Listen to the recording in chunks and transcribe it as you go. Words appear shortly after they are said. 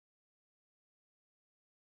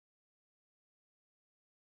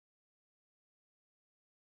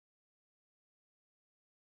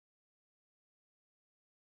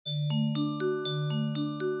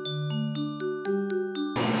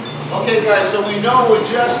Okay guys, so we know we're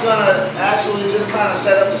just gonna actually just kind of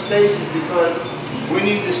set up the stations because we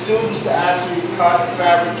need the students to actually cut,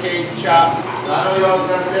 fabricate, chop. Now, I know y'all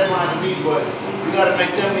got a deadline to meet, but we gotta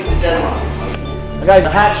make them meet the deadline. Guys,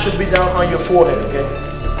 the hat should be down on your forehead, okay?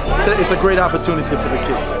 It's a great opportunity for the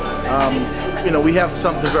kids. You know, we have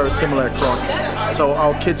something very similar across, so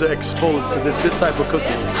our kids are exposed to this type of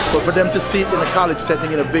cooking. But for them to see it in a college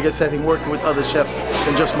setting, in a bigger setting, working with other chefs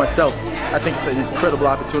than just myself, I think it's an incredible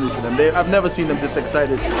opportunity for them. I've never seen them this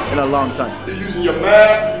excited in a long time. You're using your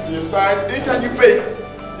math, using your science. Anytime you bake,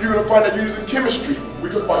 you're going to find that you're using chemistry. We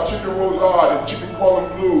talk about chicken roulade and chicken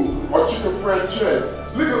cordon bleu or chicken francais.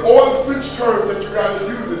 Look at all the French terms that you guys are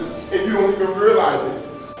using and you don't even realize it.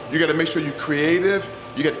 You got to make sure you're creative.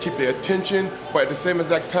 You got to keep their attention, but at the same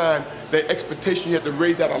exact time, their expectation, you have to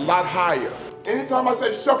raise that a lot higher. Anytime I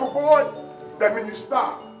say shuffleboard, that means you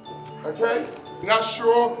stop, okay? Not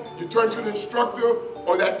sure, you turn to the instructor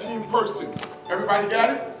or that team person. Everybody got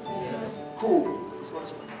it? Yeah. Cool.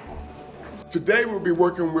 Today we'll be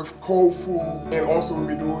working with cold food and also we'll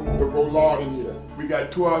be doing the roulade in here. We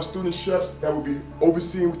got 2 of our student chefs that will be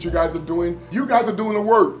overseeing what you guys are doing. You guys are doing the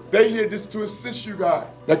work. They're here just to assist you guys.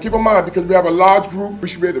 Now keep in mind, because we have a large group, we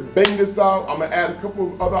should be able to bang this out. I'm gonna add a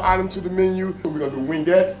couple of other items to the menu. So we're gonna do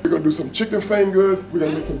wingettes, we're gonna do some chicken fingers, we're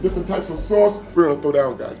gonna make some different types of sauce. We're gonna throw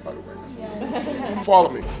down, guys, by the way. Yeah. Follow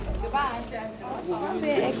me. Goodbye, Chef. I'm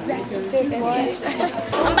the executive.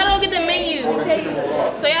 I'm about to go get the menu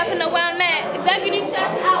so y'all can know where I'm at. Executive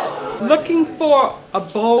chef out. Looking for a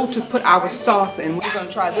bowl to put our sauce in. We're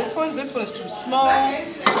gonna try this one. This one is too small,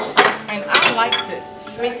 and I like this.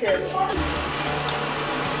 Me too.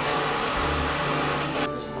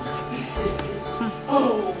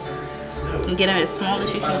 And get them as small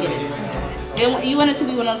as you can get it. You want it to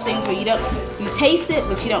be one of those things where you taste it,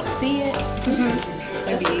 but you don't see it.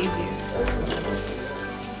 It'd be easier.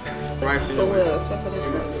 Rice in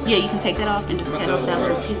Yeah, you can take that off and just cut off that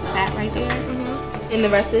little piece of fat right there. And the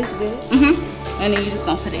rest is good? And then you're just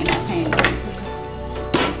gonna put it in that pan.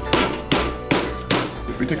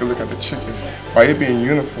 If we take a look at the chicken, by it being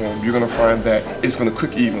uniform, you're gonna find that it's gonna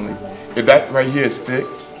cook evenly. If that right here is thick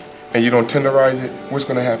and you don't tenderize it, what's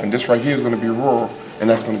gonna happen? This right here is gonna be raw and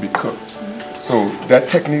that's gonna be cooked. So that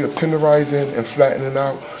technique of tenderizing and flattening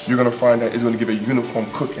out, you're gonna find that it's gonna give a uniform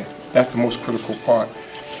cooking. That's the most critical part.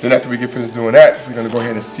 Then after we get finished doing that, we're gonna go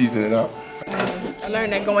ahead and season it up. I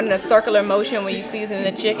learned that going in a circular motion when you season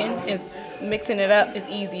the chicken and mixing it up is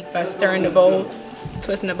easy by stirring the bowl,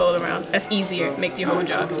 twisting the bowl around. That's easier. It makes your whole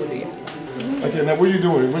job easier. Okay, now what are you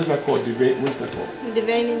doing? What is that called? What's that called?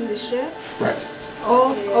 Deveining the strip. Right.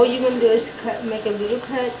 All you're gonna do is make a little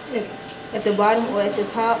cut at the bottom or at the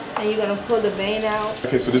top, and you're gonna pull the vein out.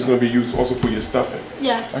 Okay, so this is gonna be used also for your stuffing.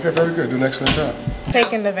 Yes. Okay, very good. Do an excellent job.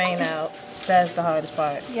 Taking the vein out. That's the hardest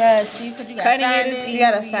part. Yes, you gotta Cutting find it is easy. You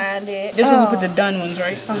gotta find it. This one we put the done ones,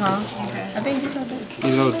 right? Okay. I think these are done.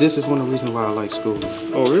 You know, this is one of the reasons why I like school.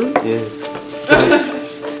 Oh, really? Yeah.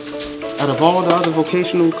 Out of all the other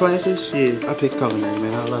vocational classes, I picked culinary,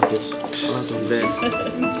 man. I love this. I love doing this. I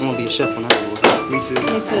want to be a chef when I grow up. Me too. Me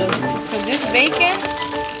too. Cause this bacon.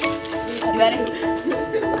 You ready?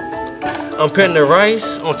 I'm putting the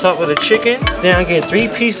rice on top of the chicken. Then I get 3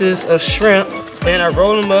 pieces of shrimp. Then I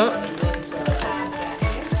roll them up.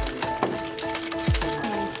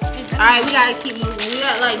 Alright, we gotta keep moving. We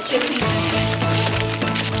got like chicken.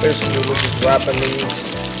 Basically, we're just wrapping these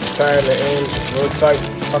side and ends real tight,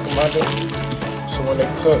 talking about it. So when they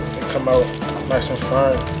cook, they come out nice and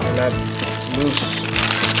firm and not loose.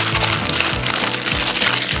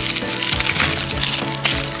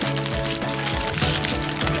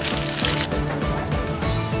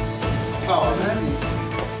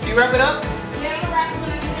 Can you wrap it up? Yeah, I'm gonna wrap it when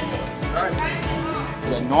I get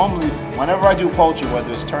it. Normally, whenever I do poultry,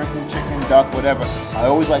 whether it's turkey, chicken, duck, whatever, I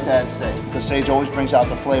always like to add sage, because sage always brings out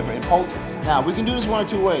the flavor in poultry. Now, we can do this one of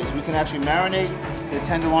 2 ways. We can actually marinate the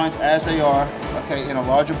tenderloins as they are, okay, in a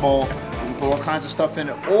larger bowl. We can put all kinds of stuff in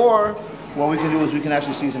it, or what we can do is we can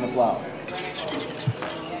actually season the flour.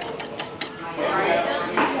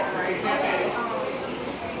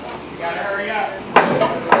 Gotta hurry up.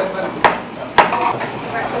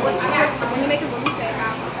 When you make it, what you say?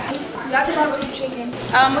 Y'all talk about your chicken.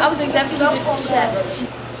 I was executive chef.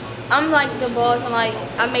 I'm like the boss.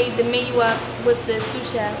 I made the menu up with the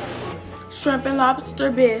sous chef. Shrimp and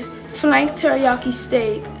lobster bisque, flank teriyaki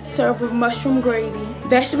steak served with mushroom gravy,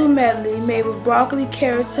 vegetable medley made with broccoli,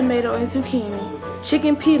 carrots, tomato, and zucchini,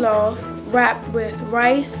 chicken pilaf wrapped with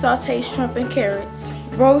rice, sauteed shrimp and carrots,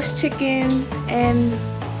 roast chicken and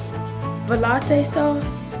vellate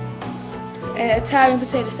sauce, and Italian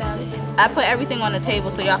potato salad. I put everything on the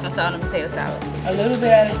table so y'all can start on the potato salad. A little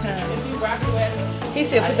bit at a time. He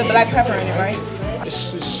said put the black pepper in it, right? It's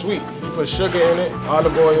sweet. You put sugar in it,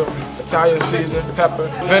 olive oil, Italian seasoning, pepper,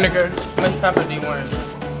 vinegar. How much pepper do you want?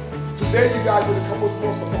 Today you guys did a couple of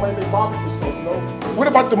sauces. Somebody made barbecue sauce, no? What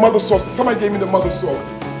about the mother sauces? Somebody gave me the mother sauces.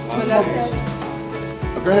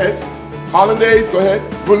 Go ahead. Hollandaise, go ahead.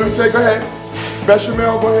 Velouté, go ahead.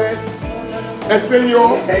 Bechamel, go ahead.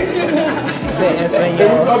 Espanol. And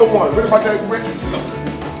what's the other one? What about that?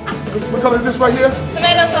 What color is this right here?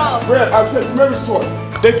 Tomato sauce. Red. I said tomato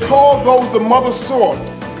sauce. They call those the mother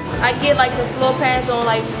sauce. I get like the floor plans on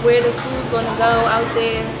like where the food's gonna go out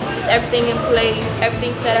there, everything in place,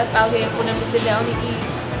 everything set up out here for them to sit down and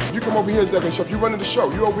eat. You come over here, executive chef. You running the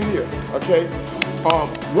show. You over here, okay?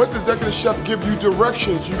 Once the executive chef give you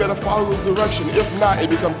directions, you gotta follow those directions. If not, it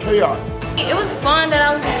become chaos. It was fun that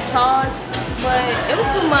I was in charge, but it was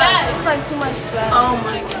too much. It was like too much stress. Oh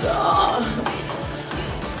my God.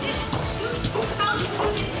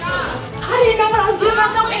 I didn't know what I was getting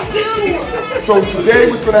myself into. So today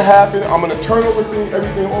what's gonna happen, I'm gonna turn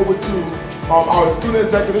everything over to our student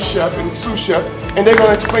executive chef and sous chef, and they're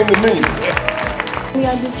gonna explain the menu. We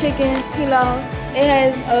got the chicken pilau. It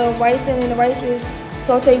has rice in it, and the rice is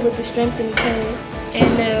sauteed with the shrimps and the carrots,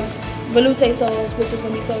 and the velouté sauce, which is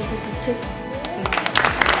gonna be served with the chicken.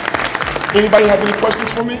 Anybody have any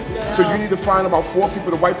questions for me? So you need to find about 4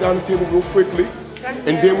 people to wipe down the table real quickly.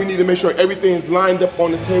 And then we need to make sure everything is lined up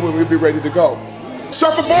on the table and we'll be ready to go.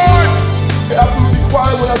 Chef aboard! Be absolutely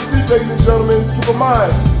quiet when I speak, ladies and gentlemen. Keep in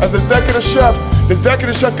mind, as the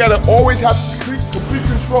executive chef gotta always have complete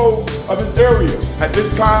control of his area. At this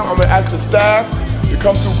time, I'm gonna ask the staff to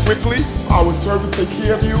come through quickly. Our servers take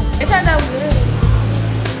care of you. It turned out good.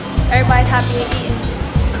 Everybody's happy and eating.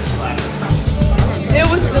 It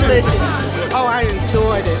was delicious. Oh, I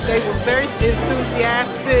enjoyed it. They were very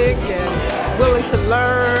enthusiastic and willing to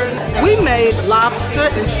learn. We made lobster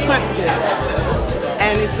and shrimp dish,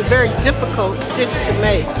 and it's a very difficult dish to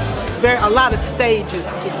make. A lot of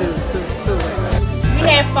stages to do to it. We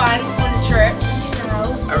had fun on the trip.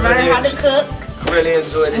 Learned how to cook. I really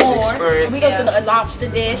enjoyed this experience. We go through a lobster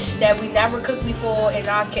dish that we never cooked before in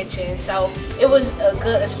our kitchen, so it was a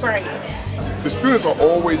good experience. The students are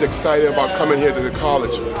always excited about coming here to the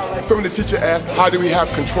college. Some of the teacher asked, how do we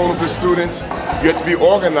have control of the students? You have to be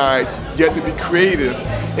organized, you have to be creative.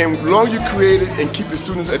 And as long as you create it and keep the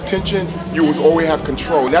students' attention, you will always have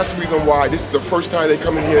control. And that's the reason why this is the first time they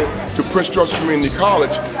come in here to Prince George Community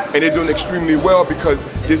College, and they're doing extremely well because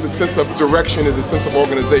there's a sense of direction, there's a sense of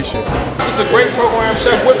organization. It's a great program.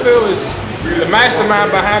 Chef Whitfield is the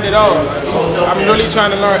mastermind behind it all. I'm really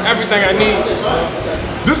trying to learn everything I need.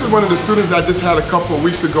 This is one of the students that I just had a couple of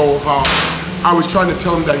weeks ago. I was trying to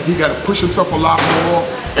tell him that he got to push himself a lot more,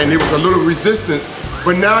 and there was a little resistance.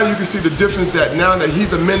 But now you can see the difference that now that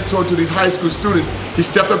he's a mentor to these high school students, he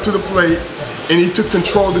stepped up to the plate and he took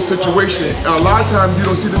control of the situation. And a lot of times you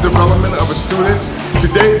don't see the development of a student.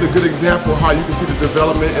 Today is a good example of how you can see the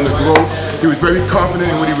development and the growth. He was very confident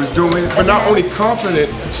in what he was doing, but not only confident,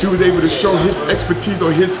 he was able to show his expertise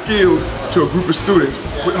or his skills to a group of students.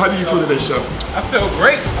 How do you feel today, Chef? I feel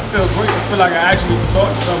great. I feel like I actually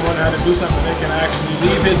taught someone how to do something they can actually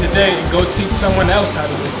leave here today and go teach someone else how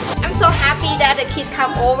to do it. I'm so happy that the kids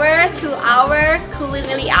come over to our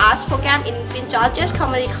culinary arts program in George's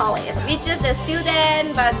Community College. We're just a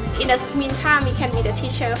student, but in the meantime, we can be the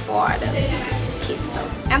teacher for the kids. So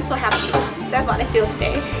I'm so happy. That's what I feel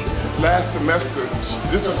today. Last semester,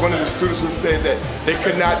 this was one of the students who said that they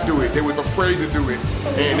could not do it. They was afraid to do it,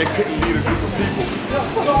 and they couldn't lead a group of people.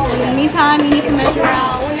 In the meantime, you need to measure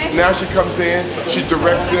out. Now she comes in, she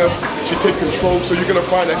directs them, she takes control. So you're gonna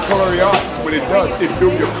find that culinary arts, what it does, it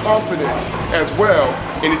builds your confidence as well,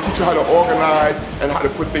 and it teaches you how to organize and how to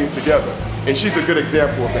put things together. And she's a good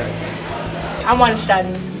example of that. I want to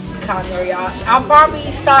study culinary arts. I'll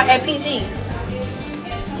probably start at PG.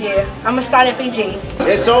 Yeah, I'm gonna start at PG.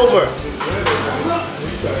 It's over.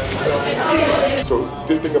 So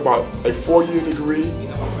just think about a 4-year degree,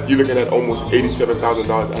 you're looking at almost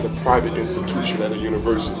 $87,000 at a private institution at a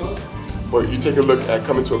university. But you take a look at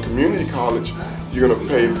coming to a community college, you're gonna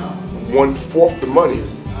pay 1/4 the money.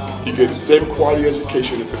 You get the same quality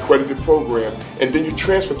education, it's an accredited program, and then you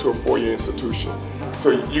transfer to a 4-year institution. So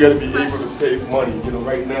you gotta be able to save money. You know,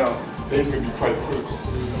 right now, things are gonna be quite critical.